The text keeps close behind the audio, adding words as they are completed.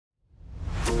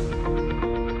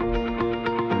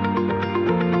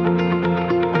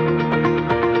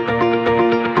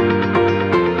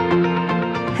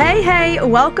Hey,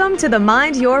 welcome to the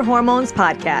Mind Your Hormones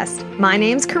podcast. My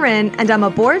name's Corinne, and I'm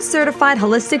a board-certified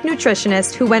holistic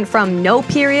nutritionist who went from no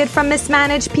period from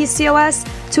mismanaged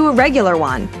PCOS to a regular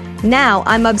one. Now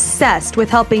I'm obsessed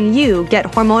with helping you get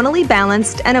hormonally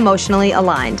balanced and emotionally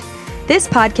aligned. This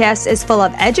podcast is full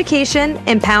of education,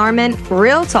 empowerment,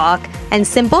 real talk, and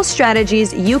simple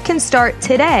strategies you can start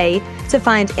today to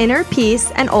find inner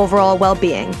peace and overall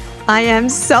well-being. I am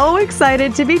so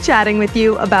excited to be chatting with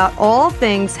you about all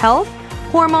things health,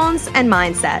 hormones, and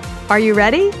mindset. Are you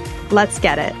ready? Let's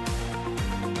get it.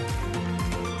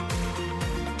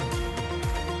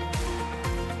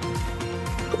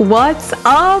 What's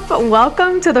up?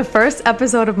 Welcome to the first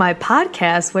episode of my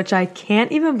podcast, which I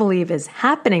can't even believe is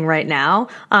happening right now.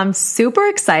 I'm super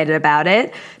excited about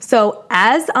it. So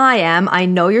as I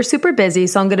know you're super busy,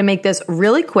 so I'm going to make this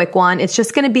really quick one. It's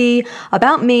just going to be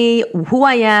about me, who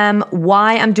I am,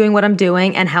 why I'm doing what I'm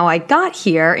doing, and how I got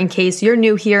here in case you're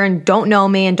new here and don't know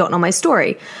me and don't know my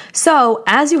story. So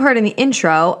as you heard in the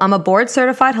intro, I'm a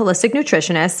board-certified holistic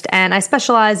nutritionist, and I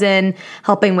specialize in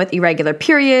helping with irregular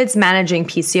periods, managing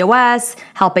PCOS,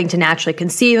 helping to naturally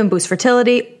conceive and boost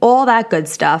fertility, all that good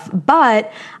stuff.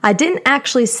 But I didn't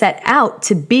actually set out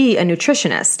to be a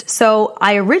nutritionist. So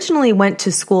I originally went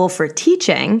to school for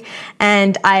teaching,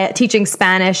 and teaching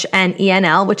Spanish and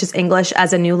ENL, which is English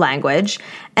as a new language.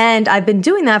 And I've been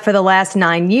doing that for the last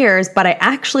 9 years, but I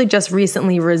actually just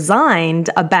recently resigned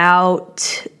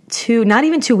about not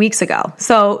even 2 weeks ago.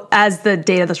 So as the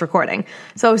date of this recording.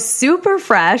 So super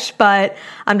fresh, but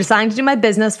I'm deciding to do my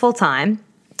business full time.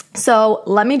 So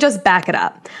let me just back it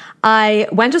up. I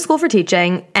went to school for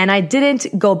teaching, and I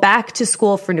didn't go back to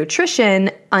school for nutrition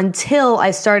until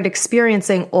I started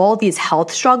experiencing all these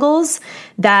health struggles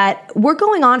that were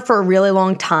going on for a really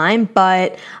long time,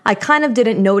 but I kind of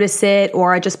didn't notice it,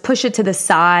 or I just pushed it to the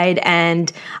side,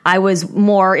 and I was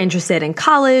more interested in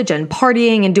college and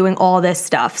partying and doing all this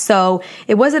stuff. So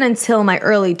it wasn't until my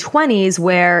early 20s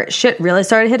where shit really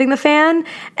started hitting the fan,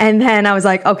 and then I was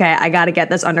like, okay, I got to get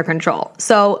this under control.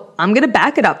 So I'm going to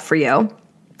back it up for you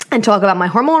and talk about my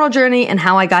hormonal journey and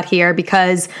how I got here,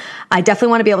 because I definitely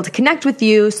want to be able to connect with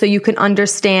you so you can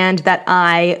understand that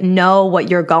I know what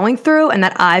you're going through and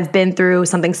that I've been through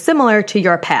something similar to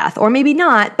your path, or maybe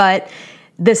not, but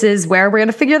this is where we're going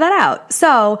to figure that out.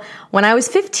 So when I was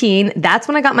 15, that's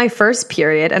when I got my first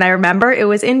period. And I remember it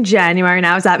was in January, and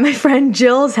I was at my friend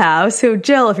Jill's house, who,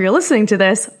 Jill, if you're listening to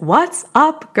this, what's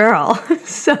up, girl?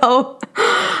 So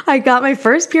I got my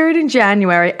first period in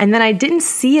January, and then I didn't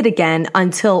see it again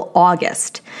until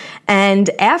August. And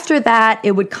after that,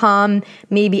 it would come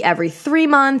maybe every 3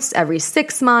 months, every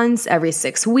 6 months, every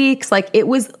 6 weeks. Like, it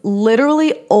was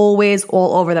literally always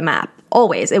all over the map.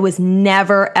 Always. It was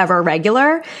never, ever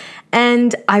regular.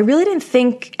 And I really didn't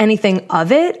think anything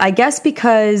of it, I guess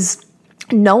because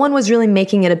no one was really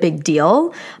making it a big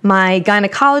deal. My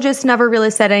gynecologist never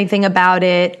really said anything about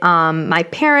it. My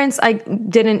parents, I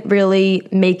didn't really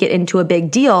make it into a big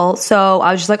deal. So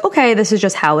I was just like, okay, this is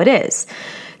just how it is.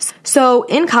 So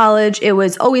in college, it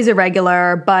was always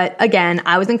irregular. But again,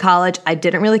 I was in college. I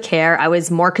didn't really care. I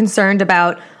was more concerned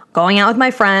about going out with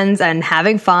my friends and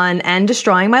having fun and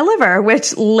destroying my liver,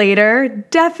 which later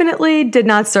definitely did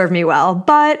not serve me well.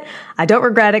 But I don't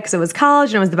regret it because it was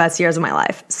college and it was the best years of my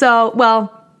life. So,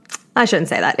 well, I shouldn't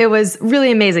say that. It was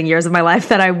really amazing years of my life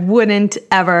that I wouldn't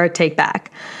ever take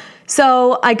back.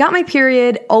 So I got my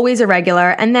period, always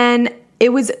irregular, and then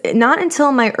it was not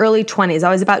until my early 20s, I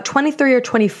was about 23 or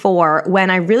 24, when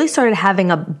I really started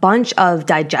having a bunch of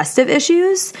digestive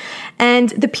issues. And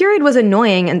the period was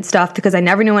annoying and stuff because I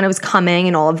never knew when it was coming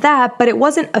and all of that, but it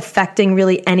wasn't affecting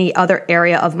really any other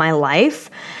area of my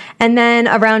life. And then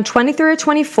around 23 or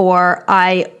 24,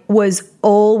 I was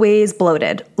always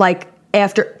bloated. Like,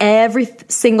 after every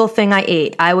single thing I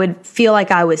ate, I would feel like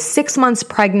I was 6 months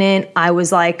pregnant. I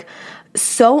was like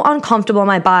so uncomfortable in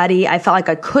my body. I felt like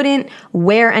I couldn't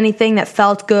wear anything that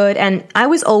felt good. And I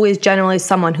was always generally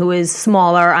someone who is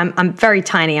smaller. I'm very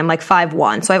tiny. I'm like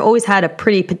 5'1". So I've always had a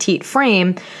pretty petite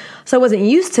frame. So I wasn't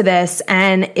used to this.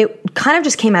 And it kind of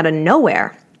just came out of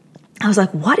nowhere. I was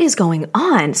like, what is going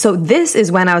on? So this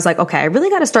is when I was like, okay, I really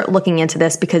got to start looking into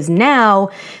this, because now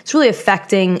it's really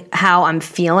affecting how I'm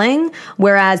feeling.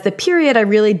 Whereas the period I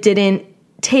really didn't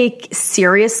take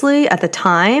seriously at the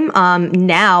time.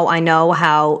 Now I know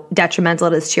how detrimental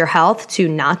it is to your health to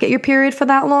not get your period for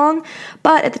that long.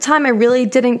 But at the time, I really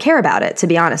didn't care about it, to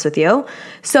be honest with you.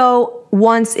 So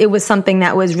once it was something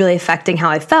that was really affecting how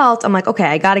I felt, I'm like, okay,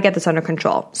 I got to get this under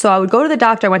control. So I would go to the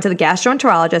doctor. I went to the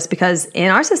gastroenterologist because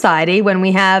in our society, when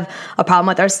we have a problem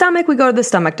with our stomach, we go to the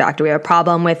stomach doctor. We have a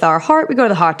problem with our heart, we go to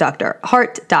the heart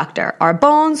doctor. Our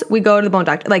bones, we go to the bone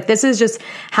doctor. Like, this is just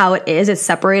how it is. It's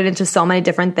separated into so many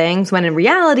different things when in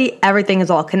reality, everything is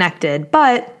all connected.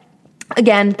 But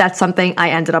again, that's something I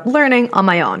ended up learning on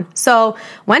my own. So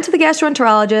went to the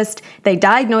gastroenterologist. They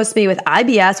diagnosed me with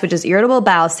IBS, which is irritable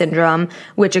bowel syndrome,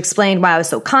 which explained why I was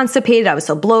so constipated, I was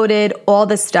so bloated, all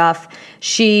this stuff.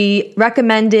 She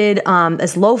recommended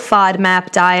this low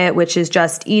FODMAP diet, which is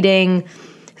just eating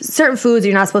certain foods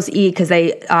you're not supposed to eat because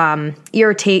they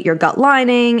irritate your gut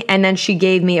lining. And then she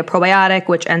gave me a probiotic,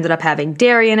 which ended up having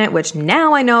dairy in it, which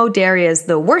now I know dairy is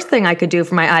the worst thing I could do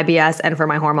for my IBS and for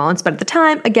my hormones. But at the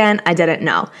time, again, I didn't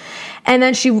know. And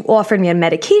then she offered me a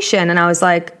medication, and I was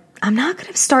like, I'm not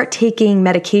going to start taking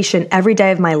medication every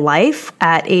day of my life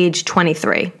at age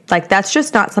 23. Like, that's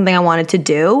just not something I wanted to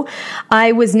do.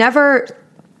 I was never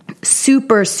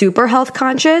super health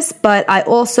conscious, but I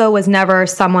also was never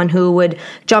someone who would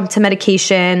jump to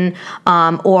medication,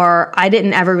 or I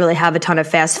didn't ever really have a ton of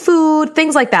fast food,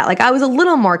 things like that. Like, I was a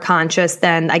little more conscious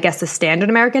than, I guess, the standard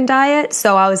American diet.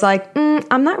 So I was like,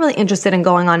 I'm not really interested in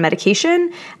going on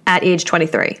medication at age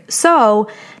 23. So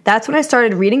that's when I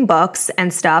started reading books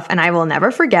and stuff. And I will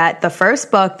never forget, the first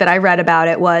book that I read about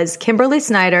it was Kimberly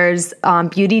Snyder's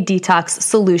Beauty Detox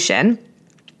Solution.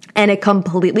 And it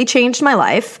completely changed my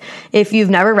life. If you've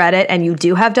never read it and you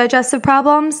do have digestive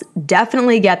problems,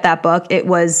 definitely get that book. It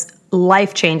was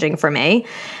life-changing for me.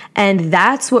 And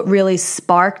that's what really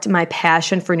sparked my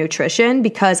passion for nutrition,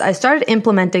 because I started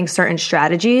implementing certain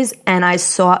strategies and I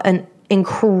saw an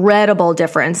incredible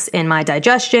difference in my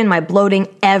digestion, my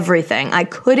bloating, everything. I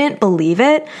couldn't believe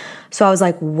it. So I was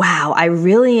like, wow,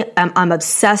 I'm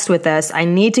obsessed with this. I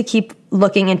need to keep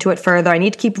looking into it further. I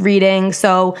need to keep reading.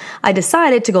 So I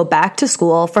decided to go back to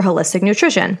school for holistic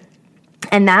nutrition.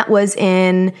 And that was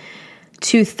in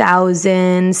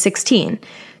 2016.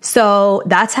 So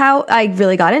that's how I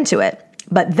really got into it.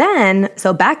 But then,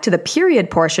 so back to the period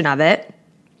portion of it,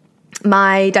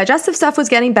 my digestive stuff was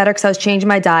getting better because I was changing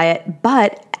my diet.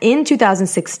 But in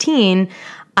 2016,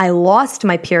 I lost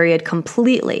my period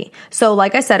completely. So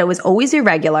like I said, it was always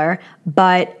irregular,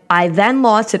 but I then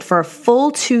lost it for a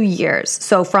full 2 years.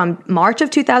 So from March of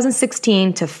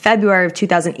 2016 to February of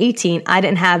 2018, I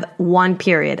didn't have one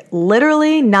period,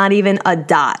 literally not even a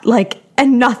dot,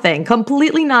 and nothing,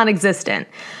 completely non-existent.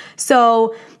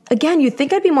 So again, you'd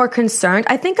think I'd be more concerned.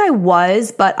 I think I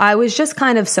was, but I was just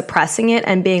kind of suppressing it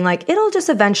and being like, it'll just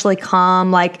eventually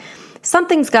come,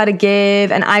 something's got to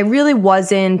give. And I really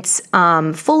wasn't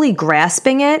fully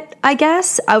grasping it, I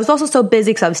guess. I was also so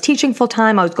busy because I was teaching full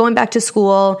time. I was going back to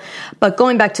school, but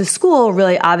going back to school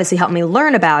really obviously helped me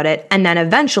learn about it and then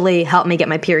eventually helped me get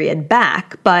my period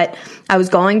back. But I was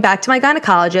going back to my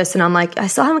gynecologist and I'm like, I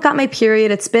still haven't got my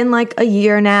period. It's been a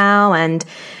year now. And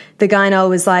the gyno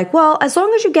was like, well, as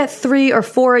long as you get 3 or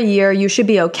 4 a year, you should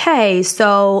be okay.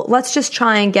 So let's just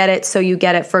try and get it so you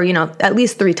get it for, at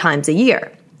least 3 times a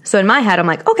year. So in my head, I'm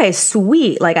like, okay,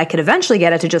 sweet. I could eventually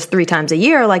get it to just 3 times a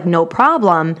year, no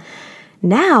problem.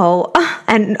 Now,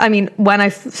 and I mean, when I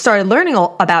started learning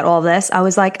about all this, I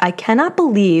was like, I cannot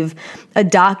believe a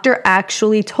doctor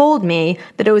actually told me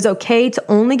that it was okay to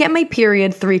only get my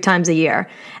period 3 times a year.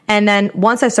 And then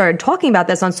once I started talking about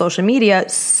this on social media,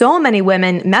 so many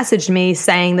women messaged me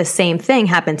saying the same thing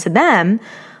happened to them.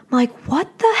 I'm like, what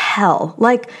the hell?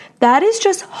 That is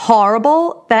just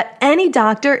horrible that any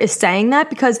doctor is saying that,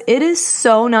 because it is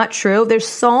so not true. There's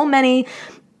so many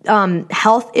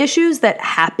health issues that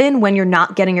happen when you're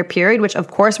not getting your period, which of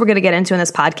course we're going to get into in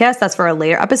this podcast. That's for a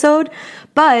later episode.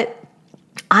 But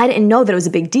I didn't know that it was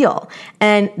a big deal.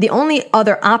 And the only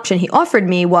other option he offered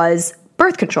me was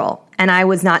birth control. And I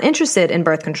was not interested in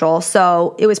birth control.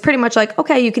 So it was pretty much like,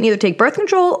 okay, you can either take birth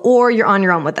control or you're on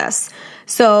your own with this.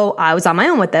 So I was on my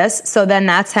own with this. So then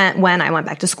that's when I went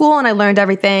back to school and I learned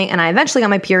everything. And I eventually got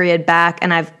my period back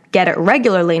and I get it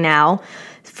regularly now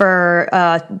for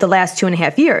the last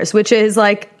 2.5 years, which is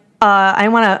I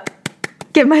want to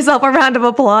give myself a round of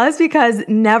applause because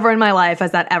never in my life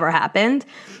has that ever happened.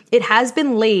 It has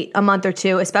been late a month or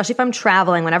two, especially if I'm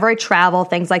traveling. Whenever I travel,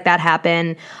 things like that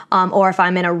happen. Or if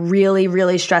I'm in a really,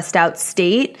 really stressed out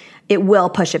state, it will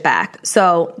push it back.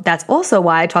 So that's also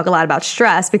why I talk a lot about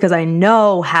stress, because I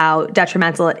know how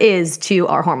detrimental it is to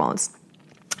our hormones.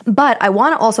 But I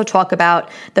want to also talk about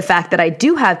the fact that I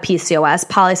do have PCOS,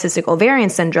 polycystic ovarian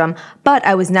syndrome, but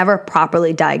I was never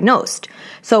properly diagnosed.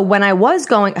 So when I was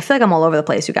going, I feel like I'm all over the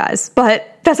place, you guys,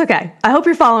 but that's okay. I hope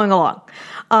you're following along.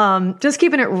 Just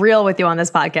keeping it real with you on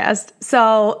this podcast.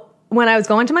 So when I was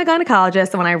going to my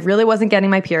gynecologist and when I really wasn't getting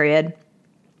my period,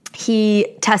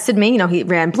 he tested me, he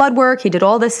ran blood work, he did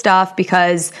all this stuff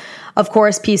because, of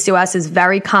course, PCOS is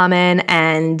very common,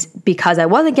 and because I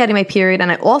wasn't getting my period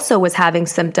and I also was having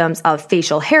symptoms of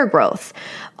facial hair growth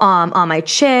on my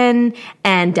chin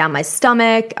and down my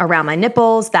stomach, around my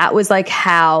nipples, that was like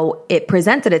how it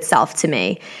presented itself to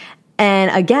me. And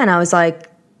again, I was like,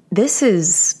 this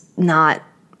is not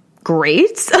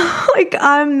great. Like,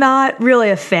 I'm not really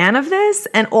a fan of this.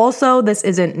 And also, this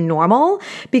isn't normal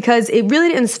because it really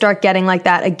didn't start getting like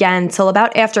that again till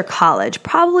about after college,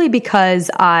 probably because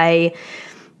I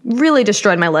really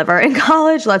destroyed my liver in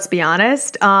college, let's be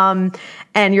honest.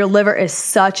 And your liver is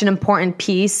such an important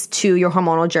piece to your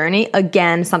hormonal journey.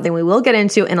 Again, something we will get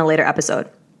into in a later episode.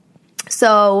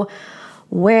 So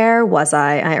where was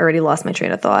I? I already lost my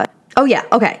train of thought. Oh yeah.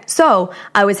 Okay. So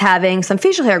I was having some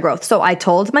facial hair growth. So I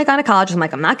told my gynecologist, I'm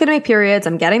like, I'm not getting my periods.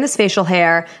 I'm getting this facial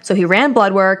hair. So he ran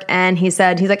blood work and he's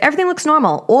like, everything looks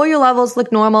normal. All your levels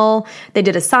look normal. They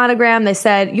did a sonogram. They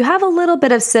said, you have a little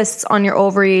bit of cysts on your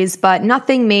ovaries, but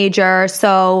nothing major.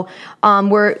 So,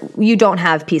 you don't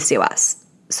have PCOS.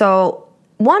 So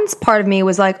one part of me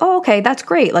was like, oh, okay, that's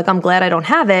great. Like, I'm glad I don't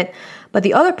have it. But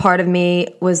the other part of me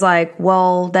was like,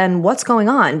 well, then what's going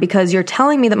on? Because you're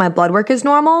telling me that my blood work is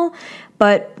normal,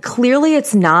 but clearly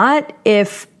it's not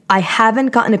if I haven't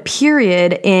gotten a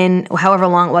period in however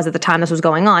long it was at the time this was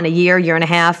going on, a year and a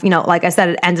half. Like I said,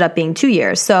 it ended up being 2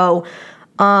 years. So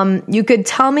you could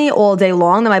tell me all day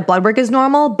long that my blood work is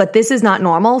normal, but this is not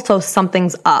normal, so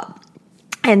something's up.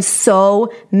 And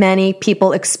so many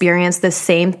people experience the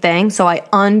same thing. So I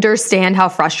understand how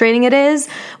frustrating it is,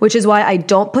 which is why I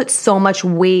don't put so much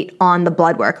weight on the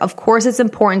blood work. Of course, it's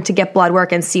important to get blood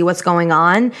work and see what's going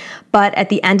on. But at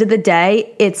the end of the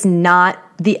day, it's not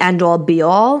the end all be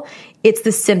all. It's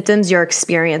the symptoms you're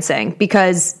experiencing.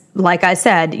 Because like I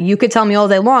said, you could tell me all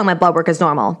day long my blood work is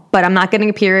normal, but I'm not getting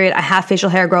a period. I have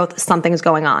facial hair growth. Something's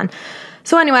going on.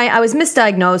 So anyway, I was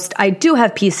misdiagnosed. I do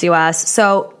have PCOS.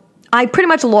 So I pretty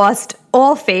much lost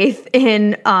all faith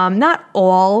in not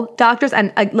all doctors.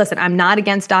 And listen, I'm not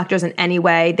against doctors in any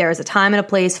way. There is a time and a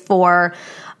place for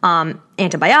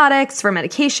antibiotics, for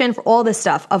medication, for all this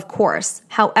stuff, of course.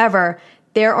 However,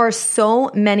 there are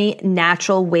so many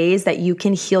natural ways that you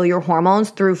can heal your hormones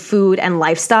through food and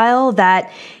lifestyle that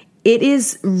it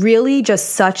is really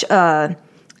just such a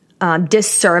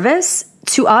disservice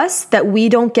to us that we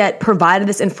don't get provided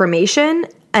this information.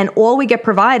 And all we get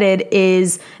provided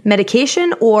is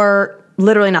medication or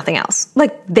literally nothing else.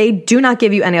 Like, they do not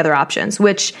give you any other options,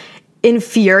 which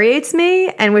infuriates me,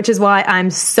 and which is why I'm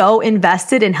so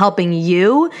invested in helping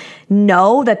you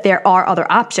know that there are other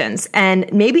options.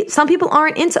 And maybe some people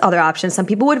aren't into other options. Some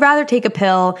people would rather take a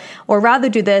pill or rather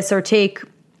do this or take,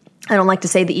 I don't like to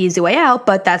say the easy way out,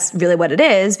 but that's really what it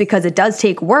is, because it does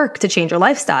take work to change your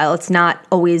lifestyle. It's not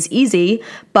always easy,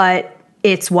 but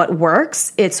it's what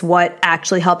works. It's what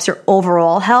actually helps your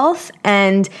overall health.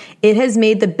 And it has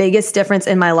made the biggest difference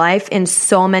in my life in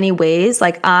so many ways.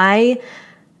 Like, I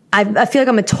feel like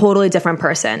I'm a totally different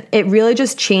person. It really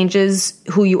just changes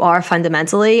who you are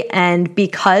fundamentally. And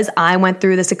because I went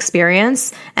through this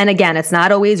experience, and again, it's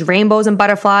not always rainbows and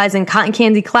butterflies and cotton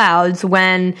candy clouds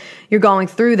when you're going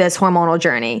through this hormonal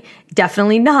journey.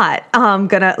 Definitely not.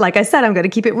 Like I said, I'm gonna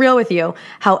keep it real with you.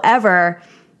 However,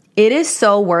 it is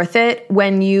so worth it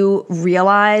when you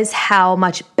realize how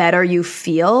much better you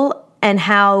feel and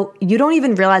how you don't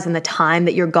even realize in the time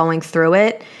that you're going through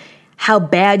it how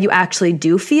bad you actually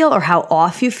do feel or how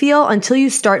off you feel until you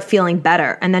start feeling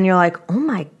better. And then you're like, oh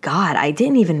my God, I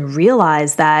didn't even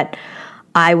realize that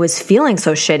I was feeling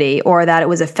so shitty or that it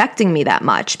was affecting me that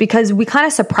much, because we kind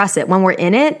of suppress it. When we're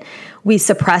in it, we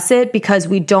suppress it because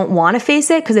we don't want to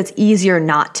face it because it's easier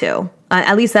not to.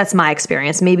 At least that's my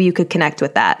experience. Maybe you could connect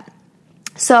with that.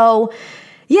 So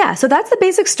yeah, so that's the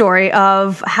basic story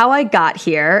of how I got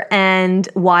here and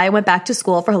why I went back to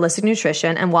school for holistic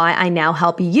nutrition and why I now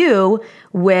help you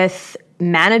with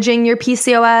managing your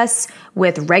PCOS,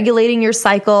 with regulating your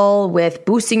cycle, with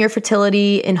boosting your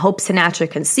fertility in hopes to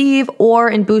naturally conceive, or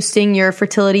in boosting your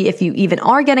fertility if you even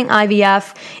are getting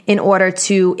IVF in order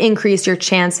to increase your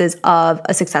chances of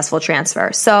a successful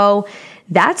transfer. So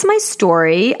that's my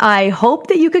story. I hope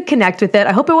that you could connect with it.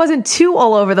 I hope it wasn't too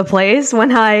all over the place when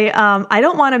I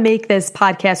don't want to make this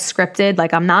podcast scripted.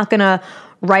 Like, I'm not going to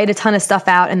write a ton of stuff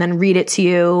out and then read it to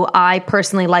you. I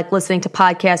personally like listening to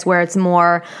podcasts where it's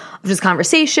more of just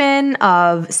conversation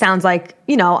sounds like,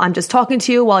 I'm just talking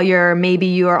to you while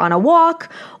you're on a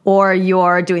walk or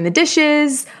you're doing the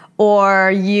dishes or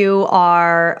you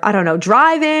are, I don't know,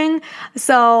 driving.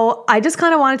 So I just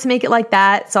kind of wanted to make it like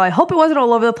that. So I hope it wasn't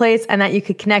all over the place and that you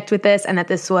could connect with this and that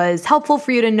this was helpful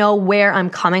for you to know where I'm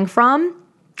coming from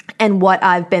and what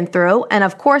I've been through. And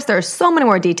of course, there are so many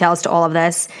more details to all of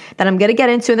this that I'm going to get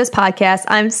into in this podcast.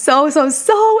 I'm so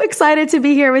excited to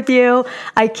be here with you.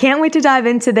 I can't wait to dive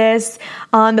into this.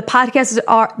 The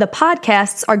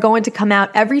podcasts are going to come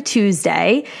out every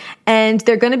Tuesday, and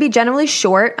they're going to be generally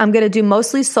short. I'm going to do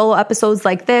mostly solo episodes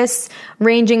like this,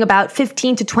 ranging about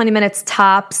 15 to 20 minutes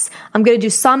tops. I'm going to do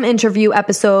some interview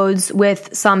episodes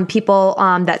with some people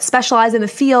that specialize in the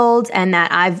field and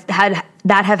that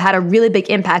have had a really big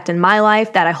impact in my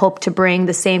life that I hope to bring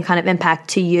the same kind of impact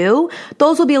to you.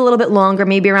 Those will be a little bit longer,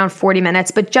 maybe around 40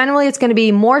 minutes, but generally it's going to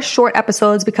be more short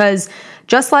episodes because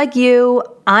just like you,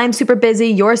 I'm super busy,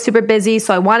 you're super busy,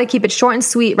 so I want to keep it short and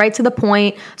sweet, right to the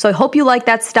point. So I hope you like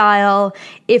that style.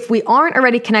 If we aren't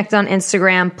already connected on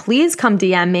Instagram, please come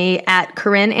DM me at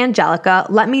Corinne Angelica.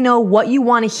 Let me know what you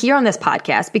want to hear on this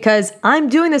podcast because I'm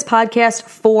doing this podcast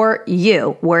for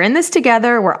you. We're in this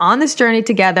together. We're on this journey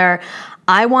together.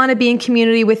 I want to be in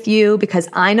community with you because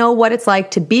I know what it's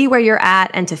like to be where you're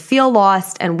at and to feel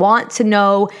lost and want to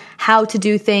know how to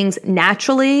do things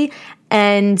naturally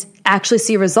and actually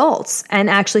see results and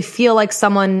actually feel like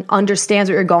someone understands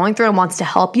what you're going through and wants to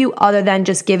help you other than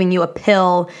just giving you a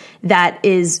pill that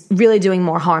is really doing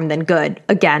more harm than good.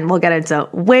 Again, we'll get into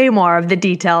way more of the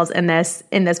details in this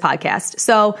podcast.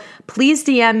 So please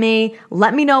DM me.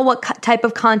 Let me know what type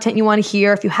of content you want to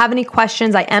hear. If you have any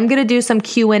questions, I am going to do some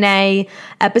Q&A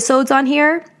episodes on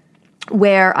here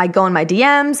where I go in my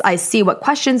DMs, I see what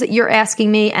questions that you're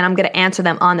asking me, and I'm going to answer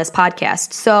them on this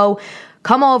podcast. So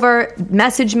come over,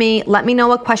 message me, let me know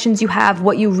what questions you have,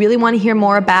 what you really want to hear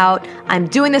more about. I'm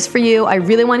doing this for you. I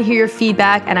really want to hear your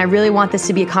feedback, and I really want this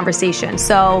to be a conversation.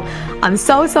 So I'm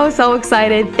so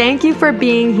excited. Thank you for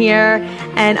being here.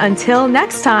 And until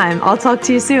next time, I'll talk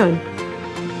to you soon.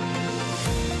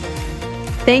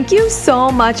 Thank you so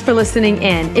much for listening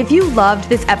in. If you loved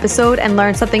this episode and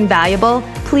learned something valuable,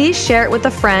 please share it with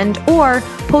a friend or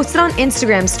post it on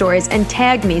Instagram stories and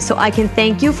tag me so I can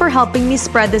thank you for helping me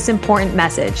spread this important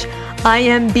message. I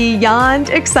am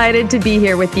beyond excited to be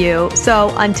here with you.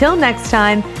 So until next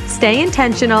time, stay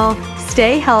intentional,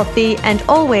 stay healthy, and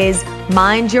always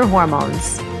mind your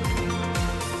hormones.